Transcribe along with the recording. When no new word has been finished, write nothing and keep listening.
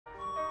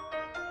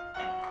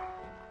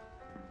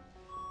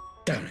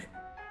Damn it.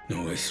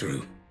 No way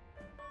through.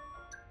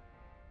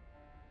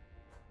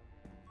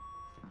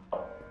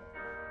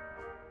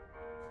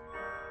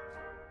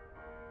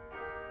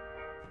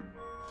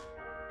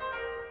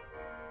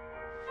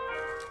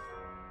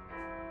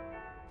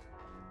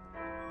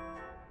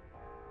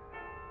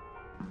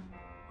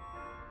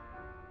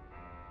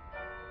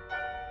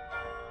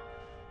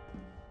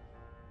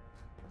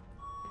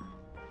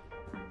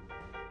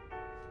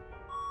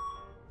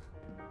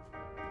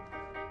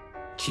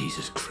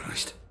 Jesus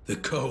Christ. The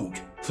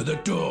code for the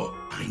door.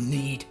 I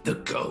need the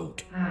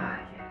code. Ah,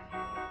 yes.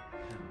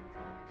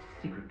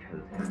 Secret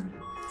codes and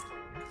envelopes.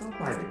 So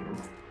private,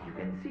 you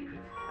get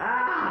secrets.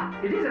 Ah,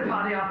 it is a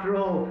party after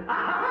all.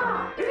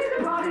 Ah, it is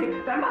a party.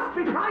 There must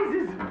be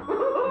prizes.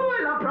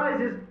 I love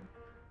prizes.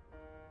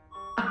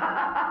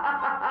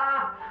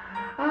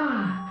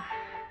 Ah,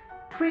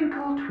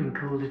 twinkle,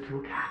 twinkle,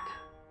 little cat.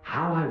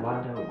 How I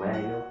wonder where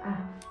you're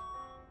at.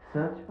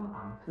 Search for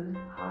answers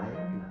high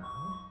and low.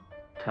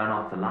 Turn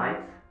off the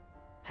lights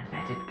and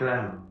let it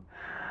glow.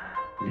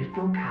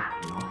 Little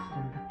cat lost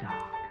in the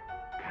dark.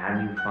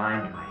 Can you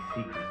find my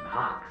secret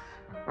marks?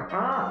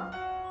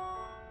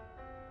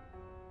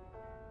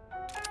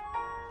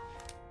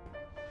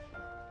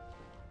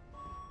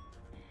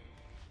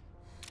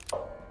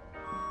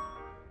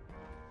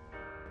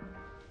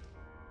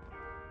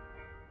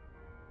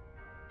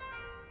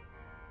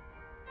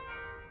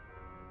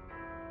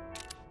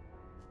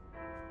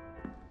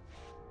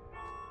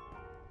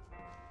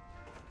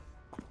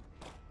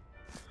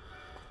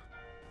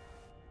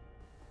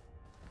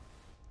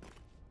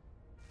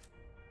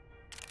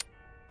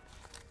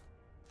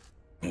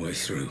 No way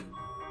through.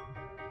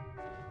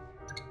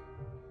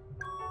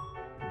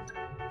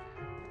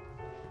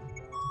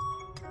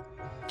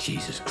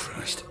 Jesus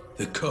Christ.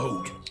 The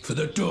code for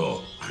the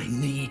door. I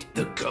need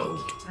the code.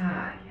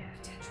 Ah, yes.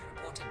 Potential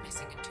reported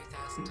missing in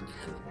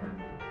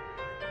 2011.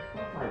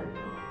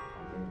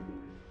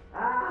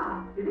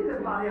 Ah, it is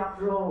a party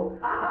after all.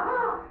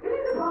 Ah, it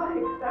is a party.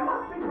 There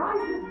must be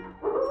prizes.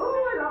 I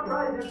love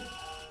prizes.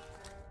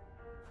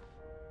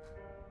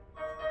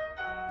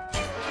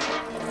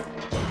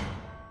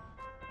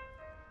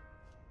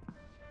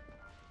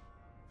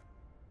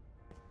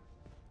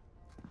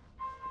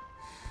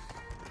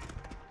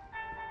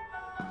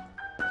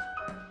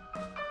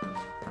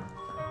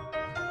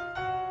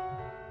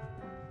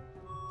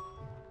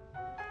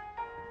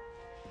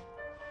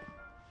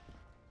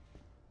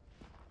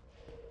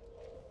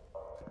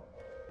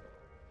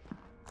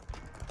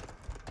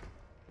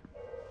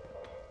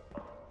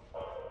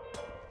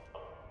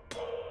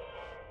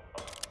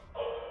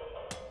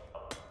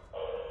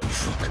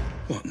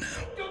 What now?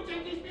 Don't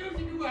take this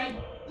music away!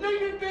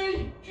 Leave it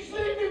be! Just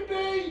leave it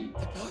be!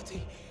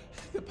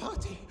 The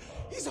party,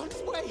 he's on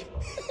his way!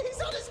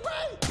 He's on his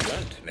way!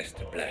 Blunt,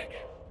 Mr. Black.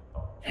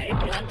 Very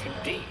blunt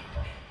indeed.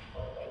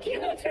 Do you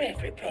answer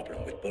every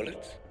problem with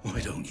bullets? Why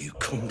don't you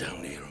come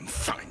down here and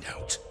find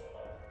out?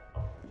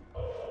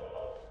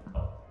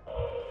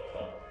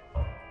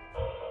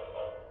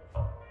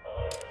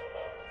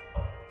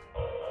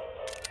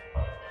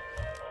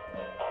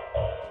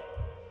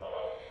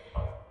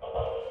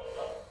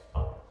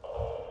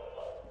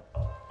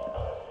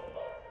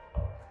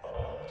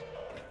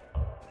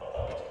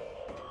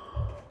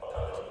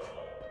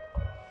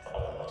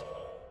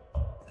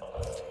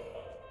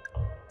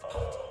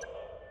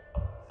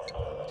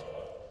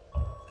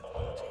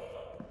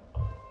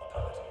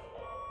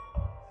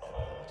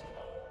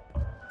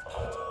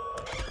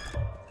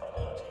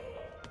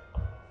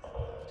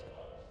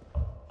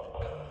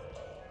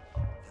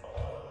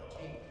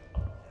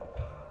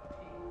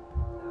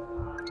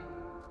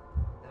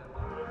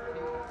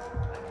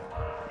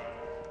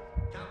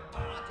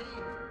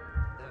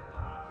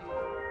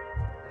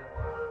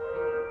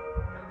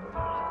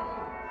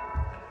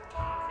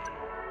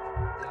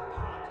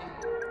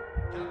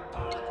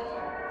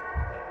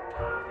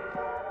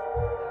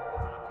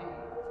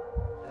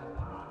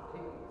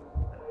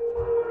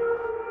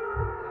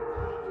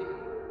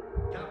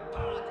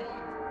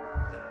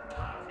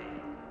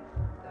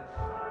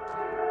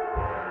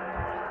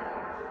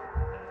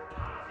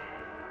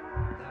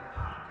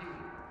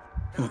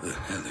 What the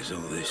hell is all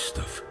this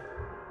stuff?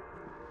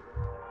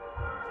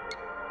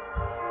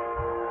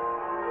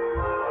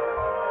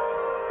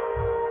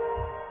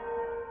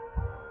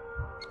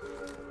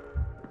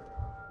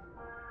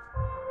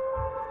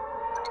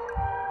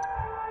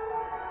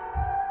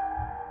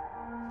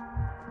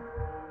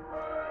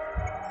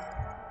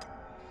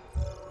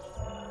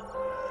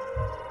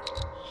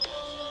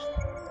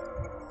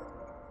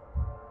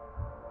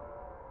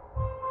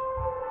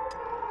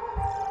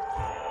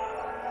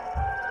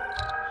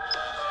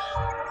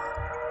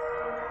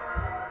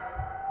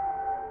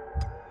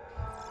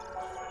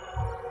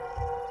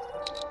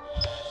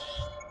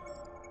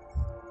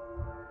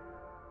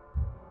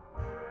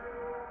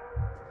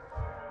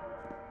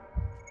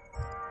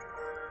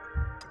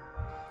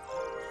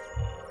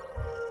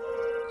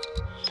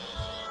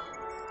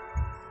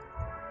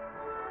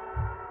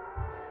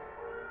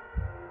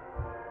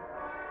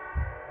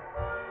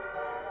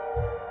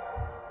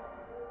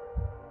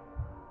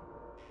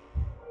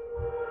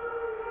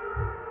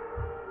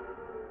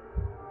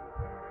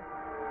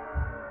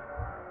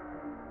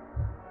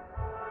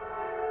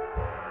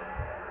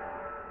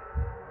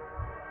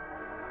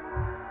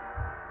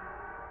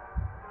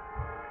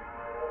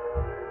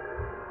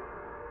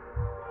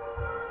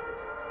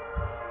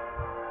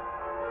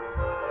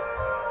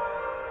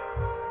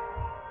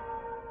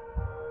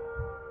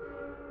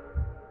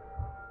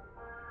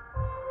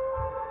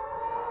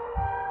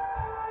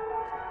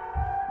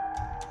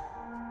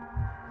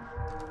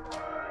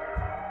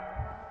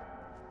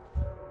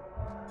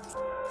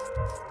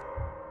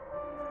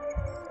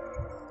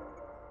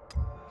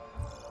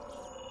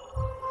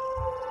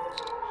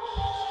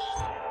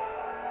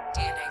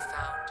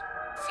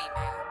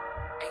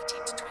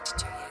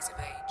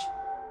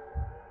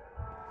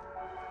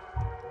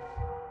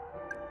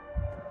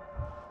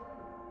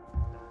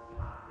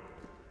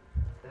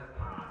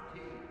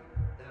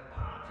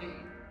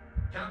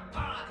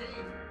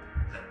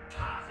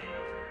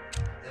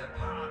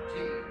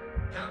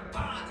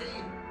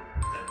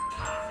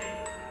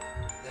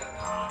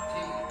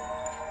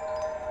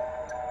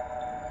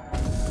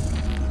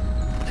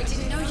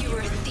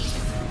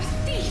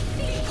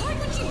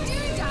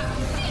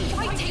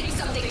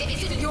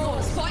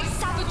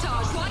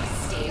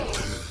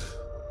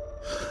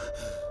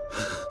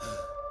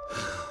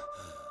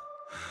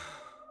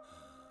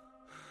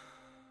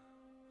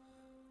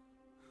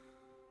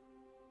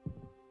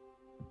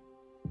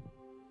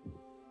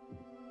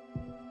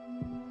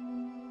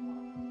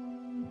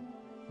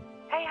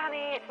 Hey,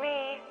 honey, it's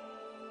me.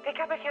 Pick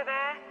up if you're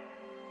there.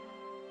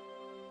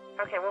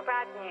 Okay, well,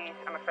 bad news,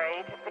 I'm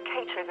afraid. The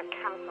caterers have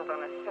cancelled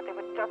on us. Said they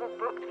were double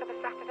booked for the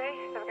Saturday,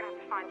 so we're going to have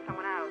to find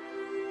someone else.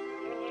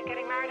 You and you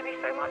getting married to be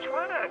so much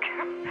work.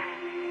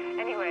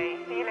 Anyway,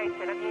 see you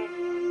later. Love you.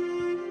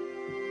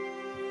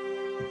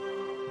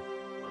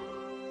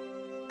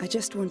 I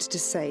just wanted to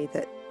say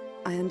that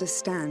I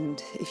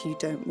understand if you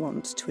don't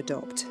want to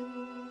adopt.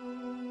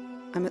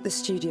 I'm at the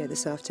studio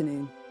this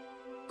afternoon.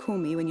 Call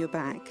me when you're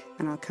back,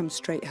 and I'll come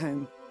straight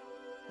home.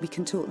 We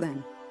can talk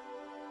then.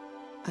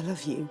 I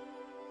love you.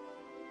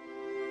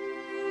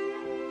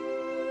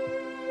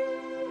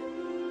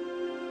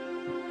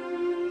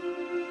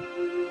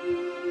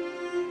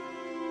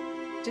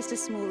 Just a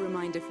small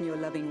reminder from your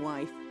loving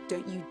wife.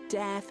 Don't you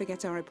dare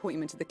forget our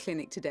appointment at the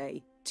clinic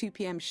today, 2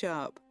 p.m.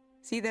 sharp.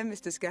 See you then,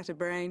 Mr.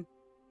 Scatterbrain.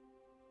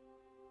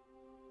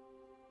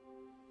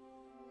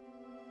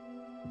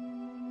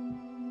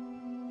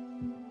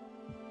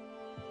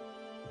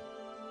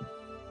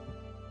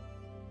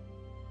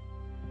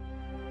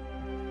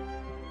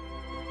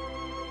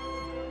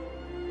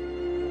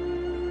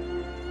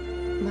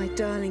 My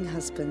darling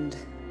husband,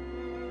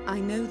 I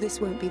know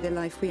this won't be the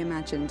life we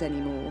imagined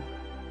anymore,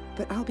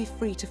 but I'll be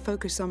free to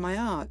focus on my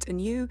art,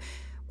 and you,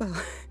 well,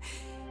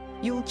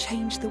 you'll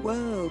change the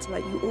world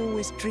like you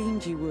always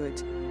dreamed you would.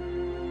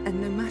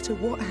 And no matter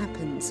what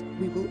happens,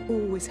 we will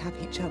always have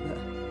each other.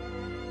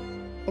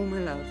 All my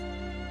love,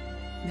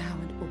 now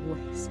and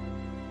always,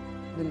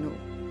 Lenore.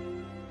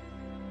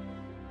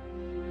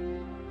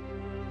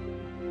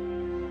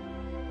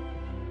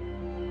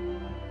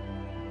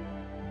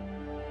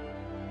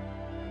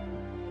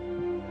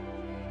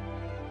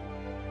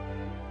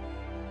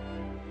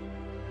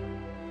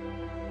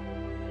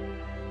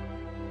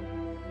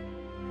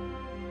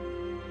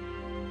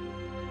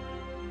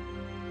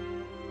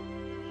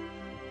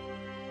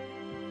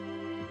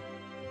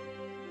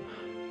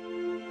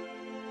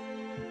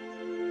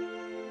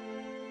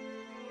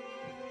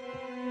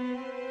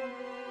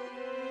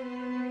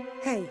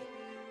 Hey,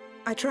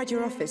 I tried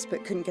your office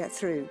but couldn't get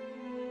through.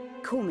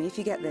 Call me if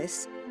you get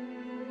this.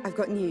 I've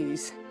got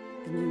news,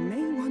 and you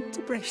may want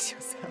to brace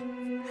yourself.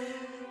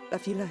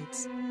 Love you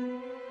loads.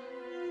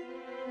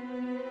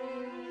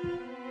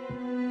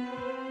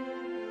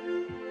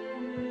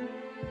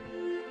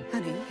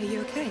 Honey, are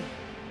you okay?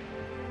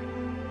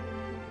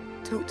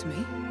 Talk to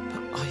me.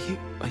 But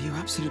are you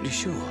absolutely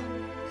sure?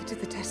 I did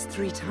the test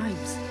 3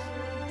 times.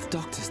 The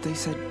doctors, they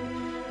said...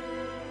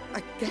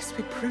 I guess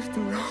we proved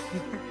them wrong.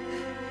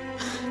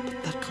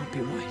 But that can't be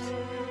right.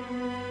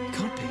 It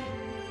can't be.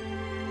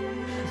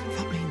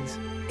 That means...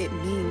 It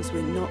means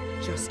we're not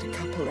just a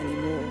couple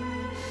anymore.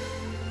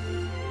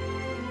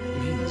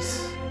 It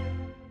means...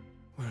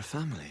 we're a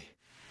family.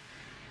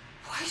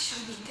 Why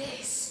show me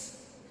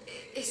this?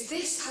 Is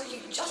this how you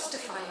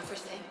justify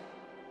everything?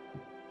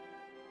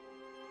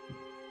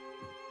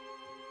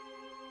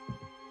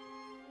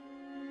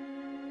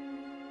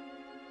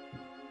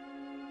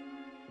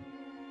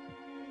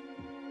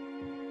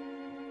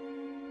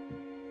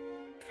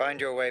 Find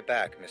your way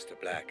back, Mr.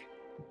 Black.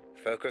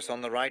 Focus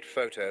on the right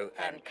photo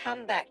And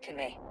come back to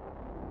me.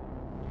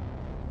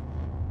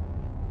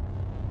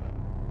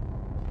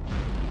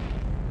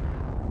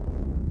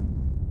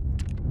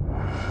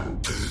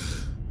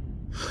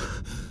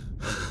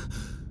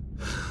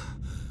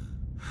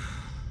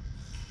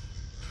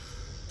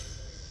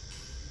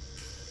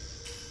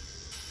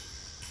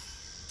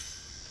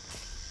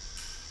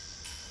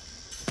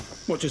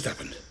 What just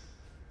happened?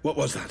 What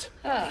was that?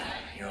 Ah,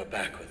 you're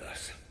back with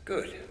us.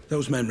 Good.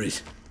 Those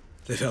memories,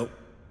 they felt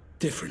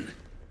different.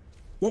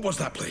 What was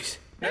that place?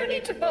 No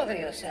need to bother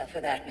yourself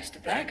with that,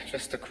 Mr. Black.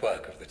 Just a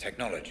quirk of the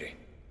technology.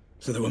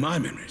 So they were my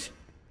memories.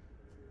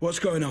 What's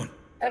going on?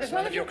 That It's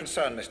none of your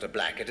concern, Mr.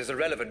 Black. It is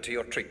irrelevant to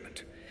your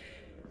treatment.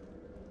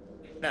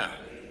 Now,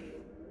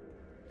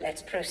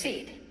 Let's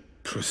proceed.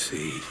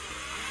 Proceed.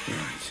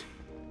 Right.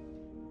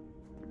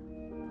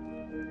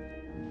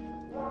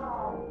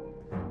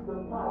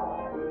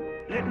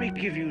 Let me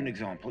give you an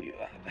example.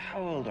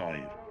 How old are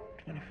you?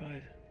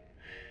 25?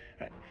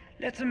 Right.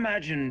 Let's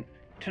imagine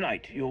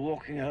tonight you're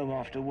walking home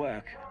after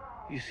work.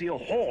 You see a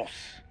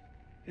horse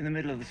in the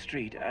middle of the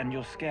street and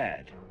you're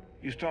scared.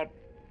 You start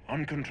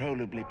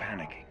uncontrollably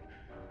panicking.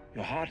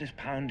 Your heart is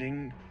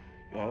pounding,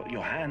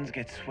 your hands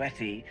get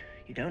sweaty.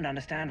 You don't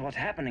understand what's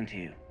happening to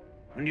you.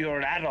 When you're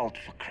an adult,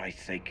 for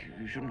Christ's sake,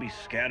 you shouldn't be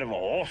scared of a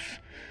horse.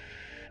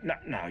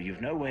 Now,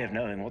 you've no way of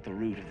knowing what the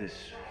root of this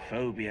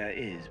phobia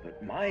is,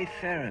 but my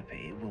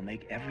therapy will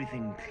make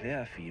everything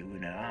clear for you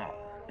in an hour,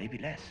 maybe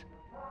less.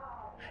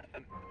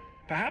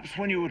 Perhaps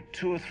when you were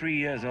 2 or 3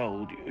 years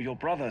old, your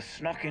brother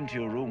snuck into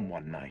your room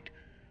one night,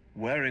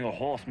 wearing a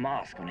horse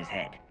mask on his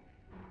head.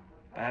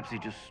 Perhaps he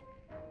just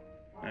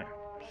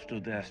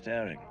stood there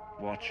staring,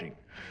 watching,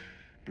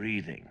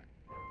 breathing,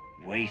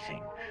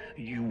 waiting.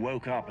 You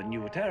woke up and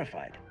you were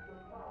terrified.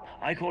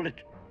 I call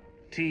it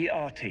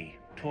TRT,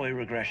 toy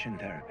regression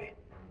therapy.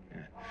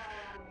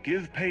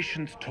 Give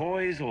patients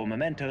toys or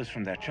mementos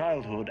from their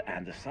childhood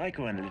and the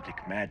psychoanalytic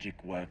magic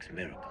works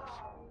miracles.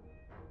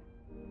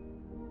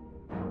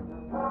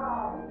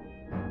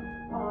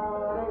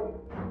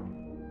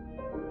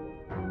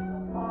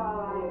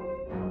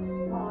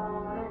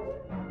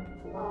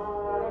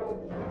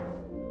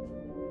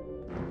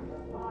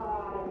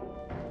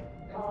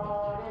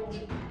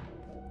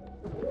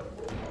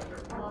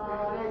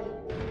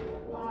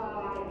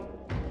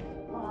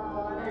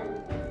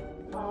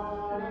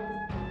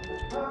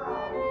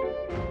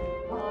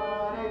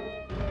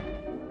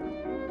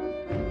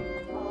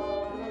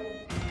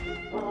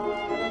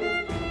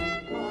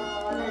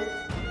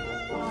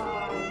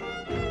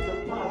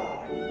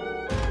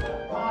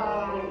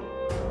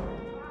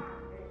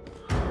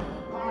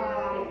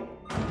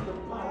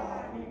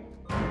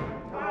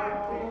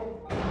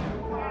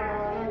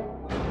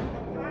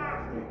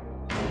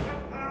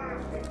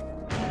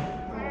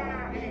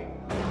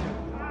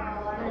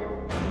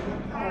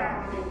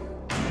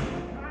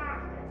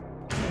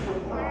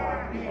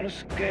 On a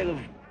scale of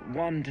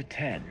 1 to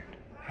 10,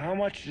 how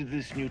much did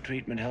this new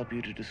treatment help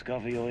you to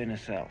discover your inner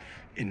self?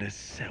 Inner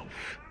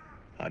self?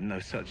 I'm no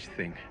such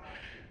thing.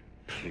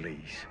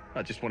 Please.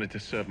 I just wanted to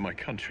serve my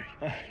country.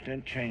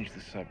 Don't change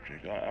the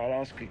subject. I'll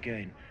ask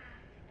again.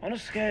 On a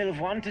scale of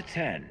 1 to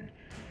 10...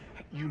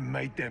 You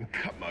made them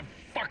cut my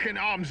fucking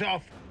arms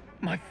off!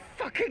 My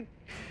fucking...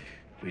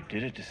 We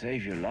did it to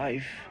save your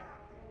life.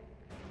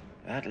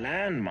 That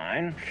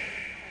landmine...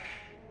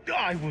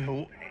 I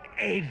will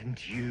end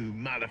you,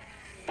 motherfucker!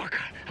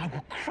 I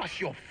will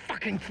crush your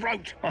fucking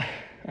throat!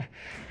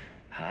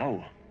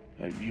 How?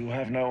 You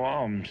have no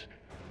arms.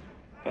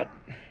 But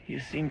you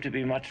seem to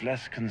be much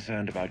less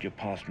concerned about your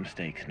past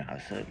mistakes now,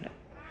 so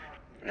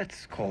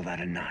let's call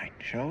that a 9,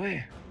 shall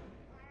we?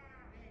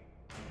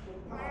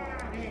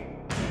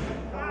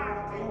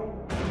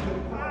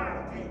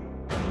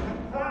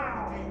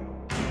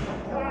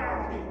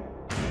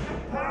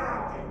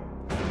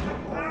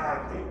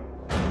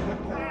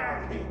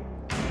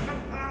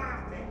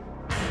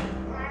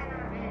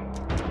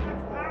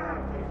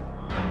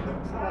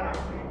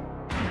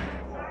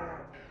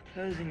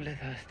 Closing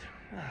Lythurst.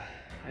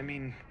 I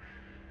mean,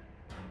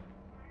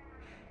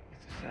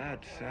 it's a sad,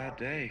 sad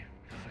day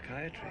for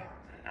psychiatry.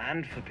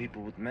 And for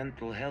people with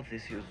mental health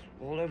issues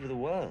all over the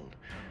world.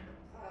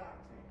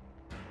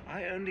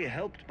 I only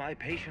helped my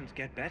patients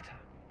get better.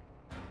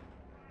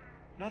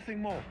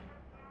 Nothing more.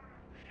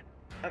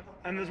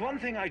 And there's one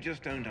thing I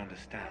just don't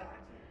understand.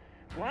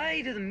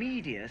 Why do the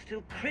media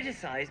still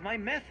criticize my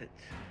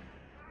methods?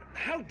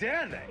 How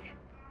dare they?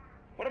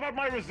 What about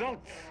my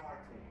results?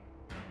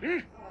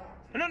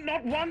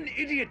 Not one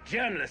idiot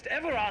journalist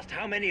ever asked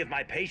how many of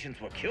my patients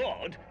were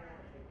cured.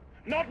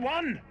 Not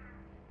one!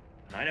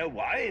 I know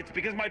why. It's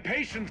because my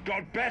patients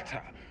got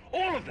better.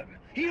 All of them.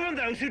 Even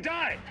those who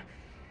died.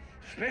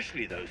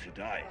 Especially those who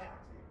died.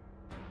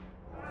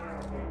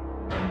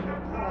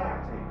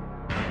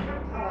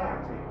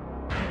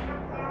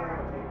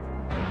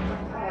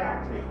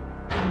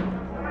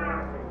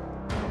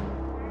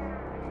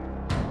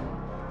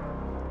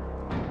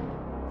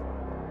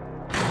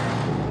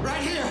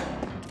 Right here!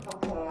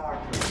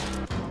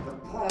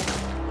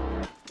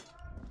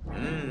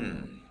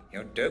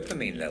 Your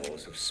dopamine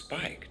levels have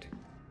spiked.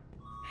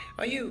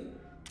 Are you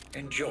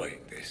enjoying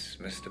this,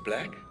 Mr.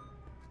 Black?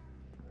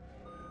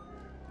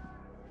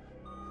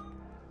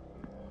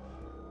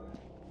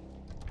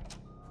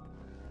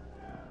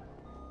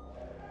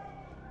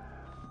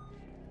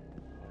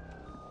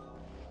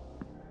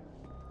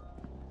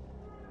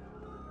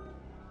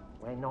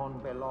 When none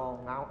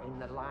belong out in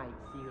the light,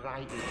 see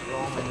right is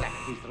wrong and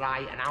left is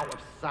right, and out of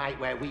sight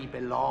where we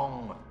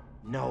belong.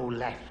 No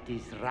left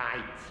is right,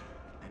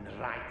 and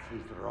right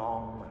is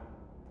wrong.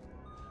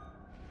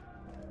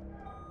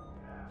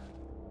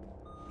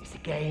 It's a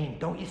game,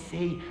 don't you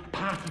see? A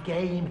party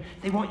game.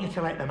 They want you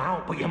to let them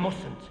out, but you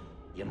mustn't.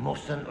 You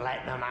mustn't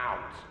let them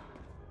out.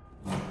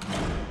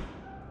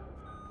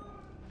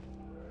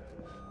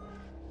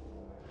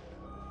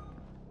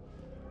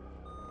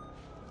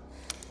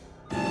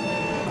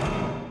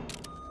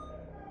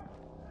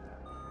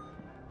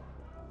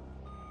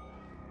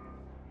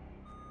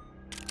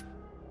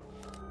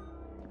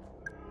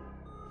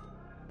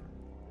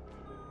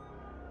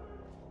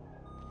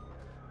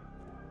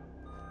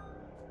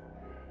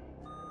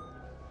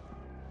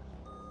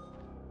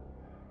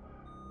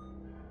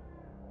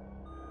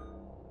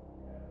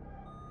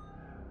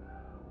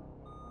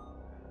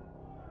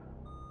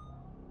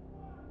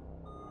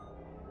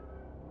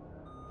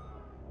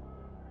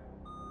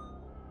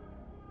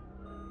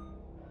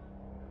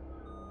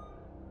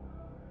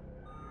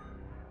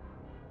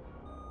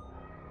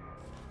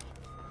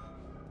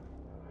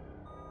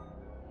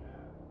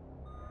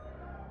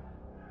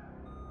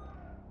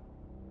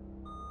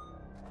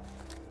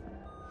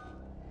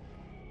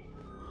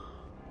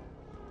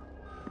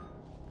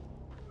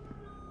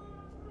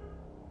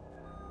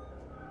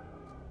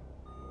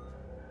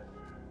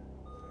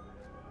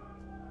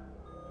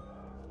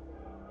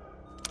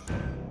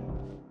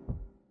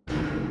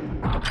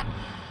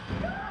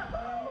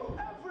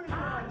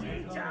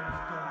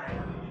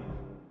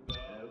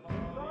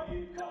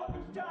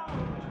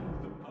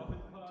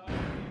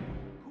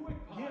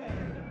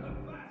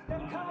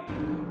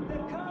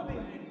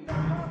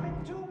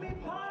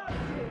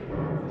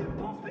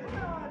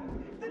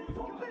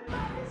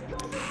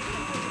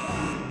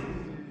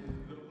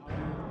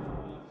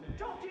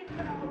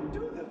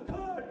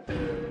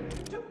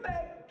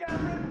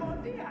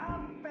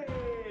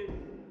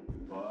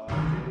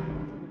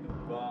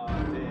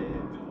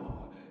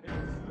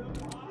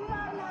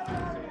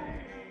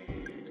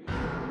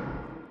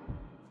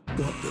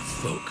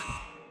 folk.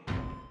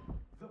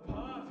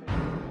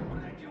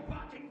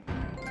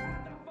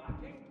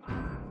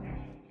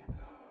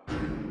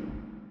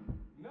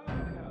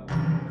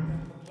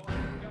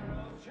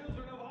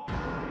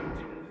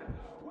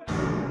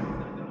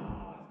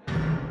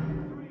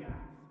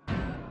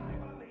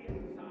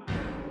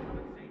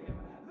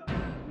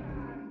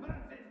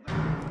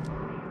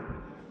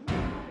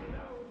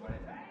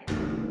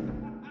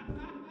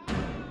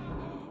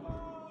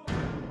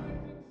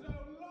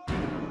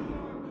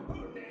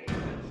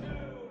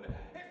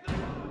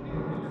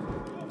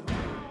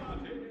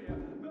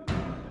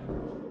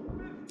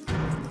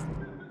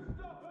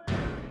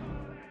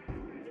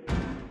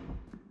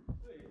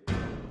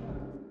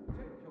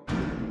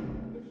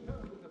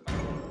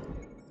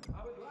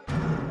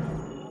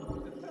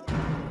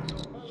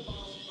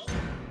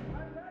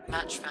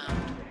 Match found.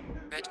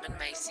 Redmond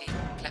Macy,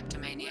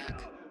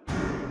 kleptomaniac.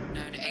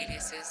 Known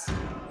aliases,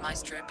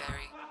 Maestro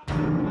Berry.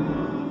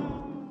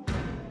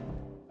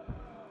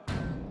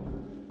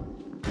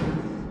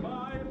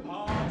 My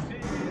party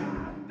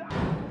and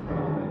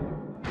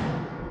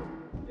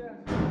yes,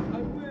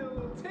 I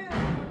will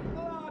tear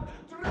blood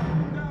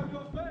dripping down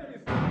your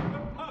face.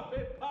 The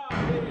puppet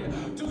party.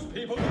 Does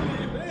people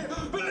believe me?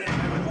 Believe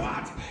me with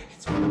what?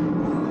 It's all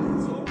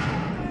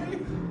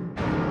right.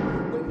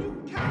 When you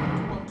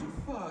count 1 to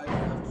 5,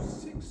 up to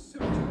 6,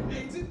 7 to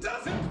 8, it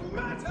doesn't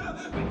matter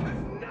because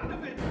none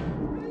of it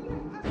really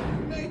has to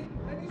make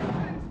any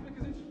sense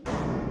because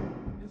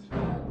it's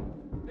fun.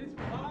 It's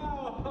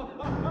power.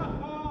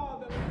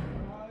 The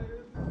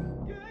prize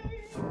game.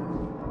 Yes.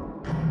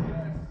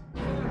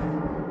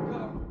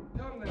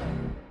 Come now.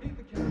 Eat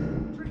the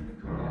cake. Drink the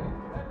Kool-Aid.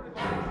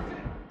 Everybody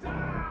sit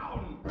down.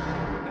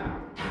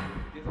 Now,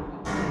 here's a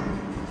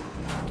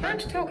plan. Time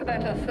to talk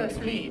about our first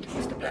lead,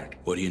 Mr. Black.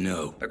 What do you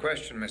know? The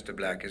question, Mr.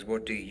 Black, is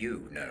what do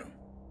you know?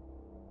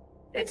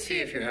 Let's see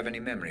if you have any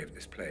memory of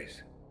this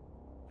place.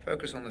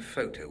 Focus on the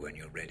photo when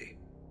you're ready.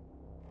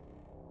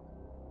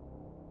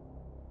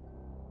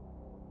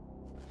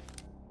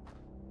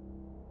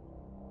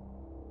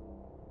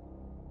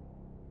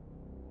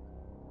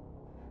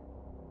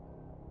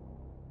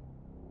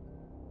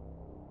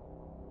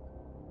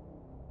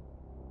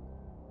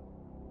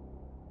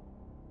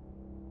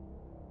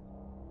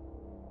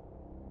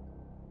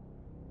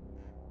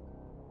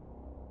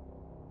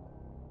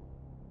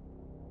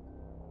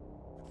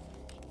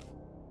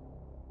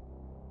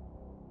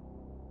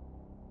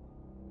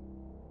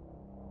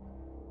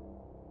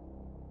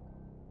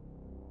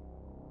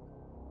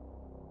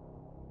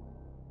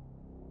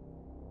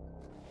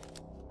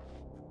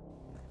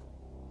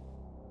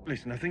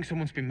 Listen, I think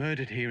someone's been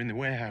murdered here in the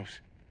warehouse.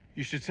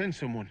 You should send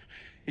someone.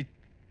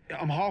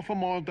 I'm half a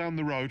mile down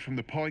the road from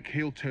the Pike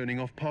Hill turning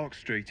off Park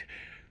Street.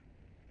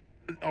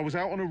 I was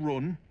out on a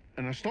run,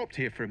 and I stopped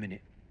here for a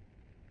minute.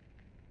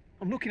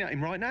 I'm looking at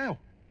him right now.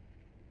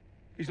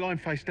 He's lying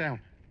face down.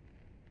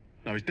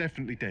 No, he's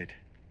definitely dead.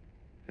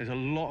 There's a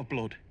lot of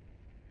blood.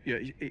 Yeah,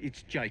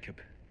 it's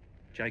Jacob.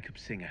 Jacob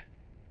Singer.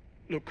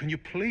 Look, can you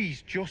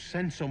please just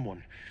send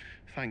someone?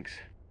 Thanks.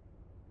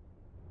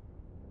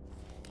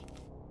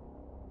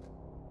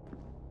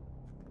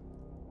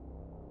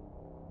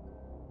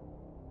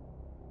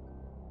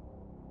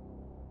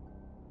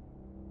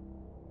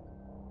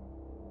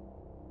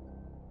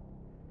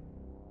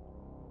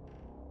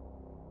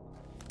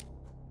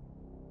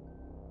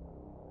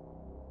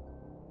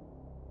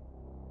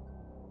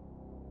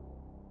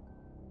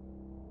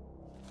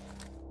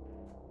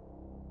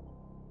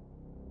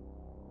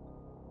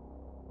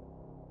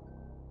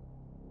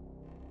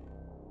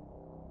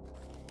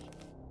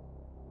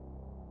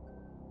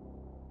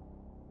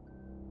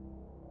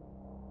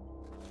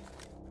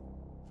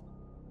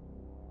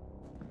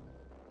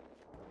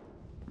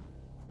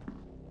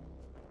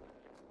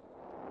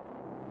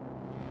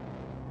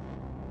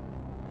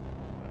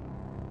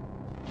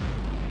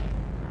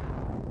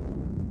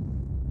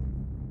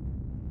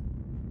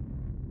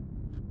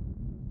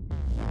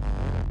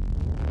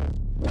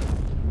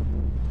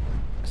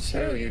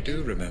 So you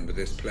do remember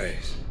this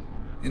place.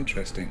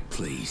 Interesting.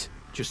 Please,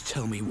 just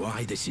tell me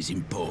why this is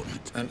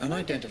important. An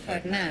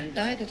unidentified Man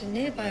died at a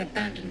nearby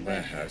abandoned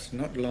warehouse. warehouse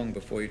not long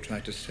before you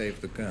tried to save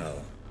the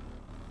girl.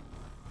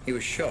 He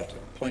was shot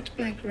at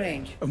Point-blank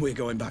range. And we're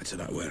going back to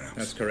that warehouse.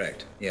 That's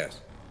correct,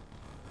 yes.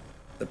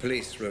 The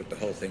police wrote the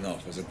whole thing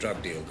off as a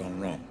drug deal gone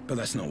wrong. But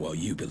that's not what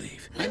you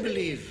believe. I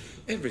believe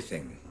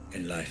everything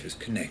in life is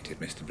connected,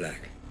 Mr.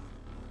 Black.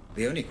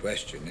 The only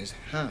question is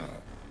how.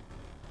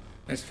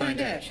 Let's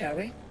find out, shall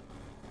we?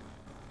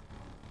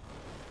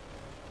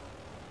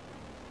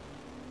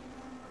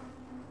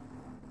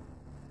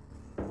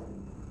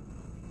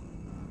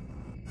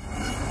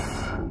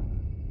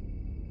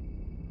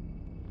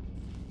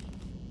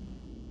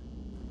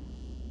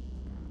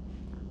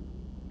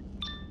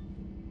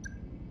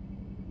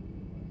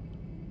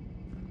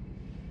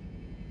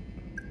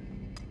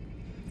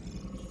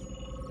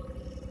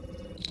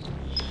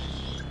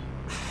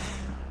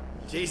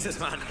 Jesus,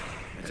 man.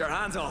 Get your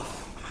hands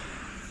off.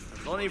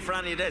 There's no need for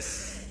any of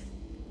this.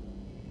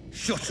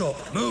 Shut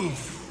up!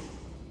 Move!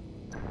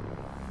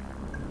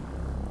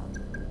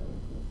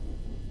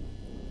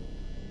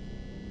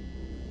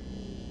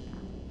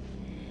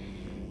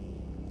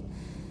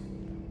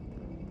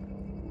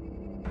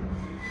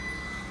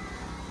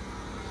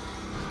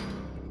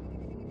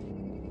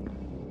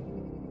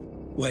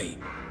 Wait,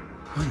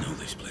 I know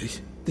this place.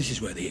 This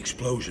is where the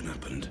explosion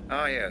happened.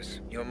 Ah,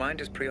 yes. Your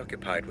mind is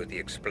preoccupied with the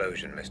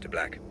explosion, Mr.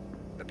 Black.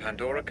 The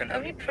Pandora can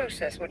only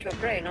process what your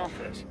brain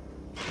offers.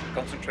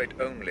 Concentrate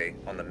only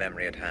on the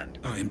memory at hand.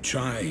 I'm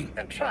trying.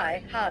 And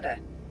try harder.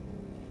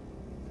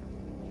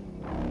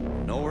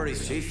 No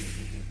worries,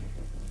 Chief.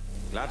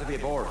 Glad to be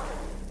aboard.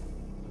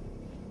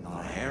 Not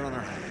a hair on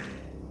our head.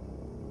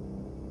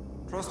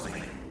 Trust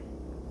me.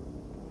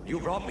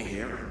 You brought me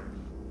here.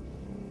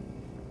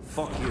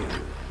 Fuck you.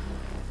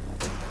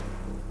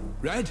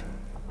 Red?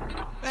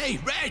 Hey,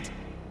 Red!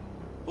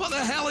 What the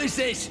hell is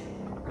this?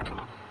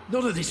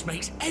 None of this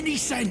makes any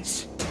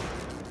sense.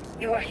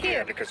 You are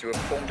here because you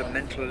have formed a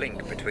mental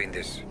link between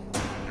this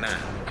man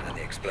and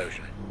the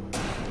explosion.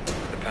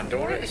 The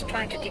Pandora is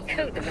trying to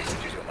decode the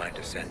messages your mind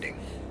is sending.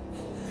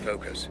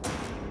 Focus.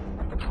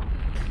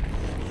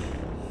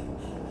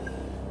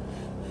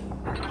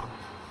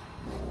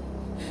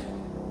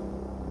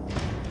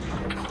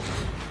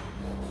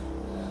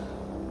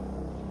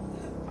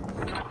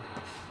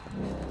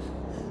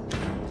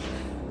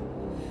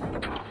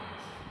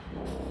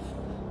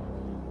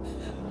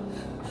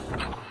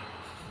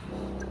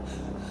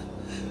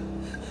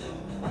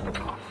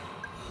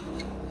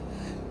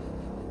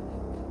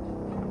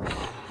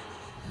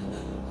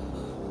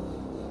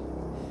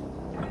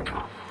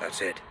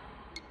 That's it.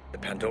 The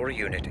Pandora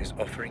unit is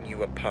offering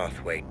you a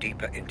pathway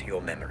deeper into your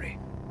memory.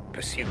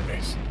 Pursue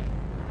this.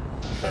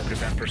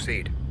 Focus and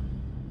proceed.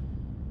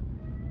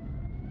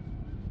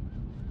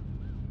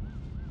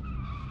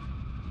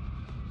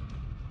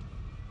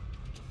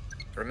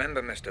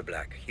 Remember, Mr.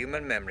 Black,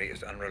 human memory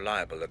is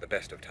unreliable at the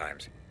best of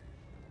times.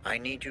 I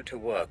need you to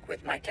work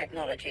with my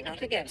technology,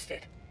 not against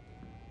it.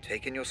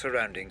 Take in your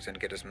surroundings and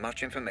get as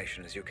much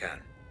information as you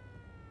can.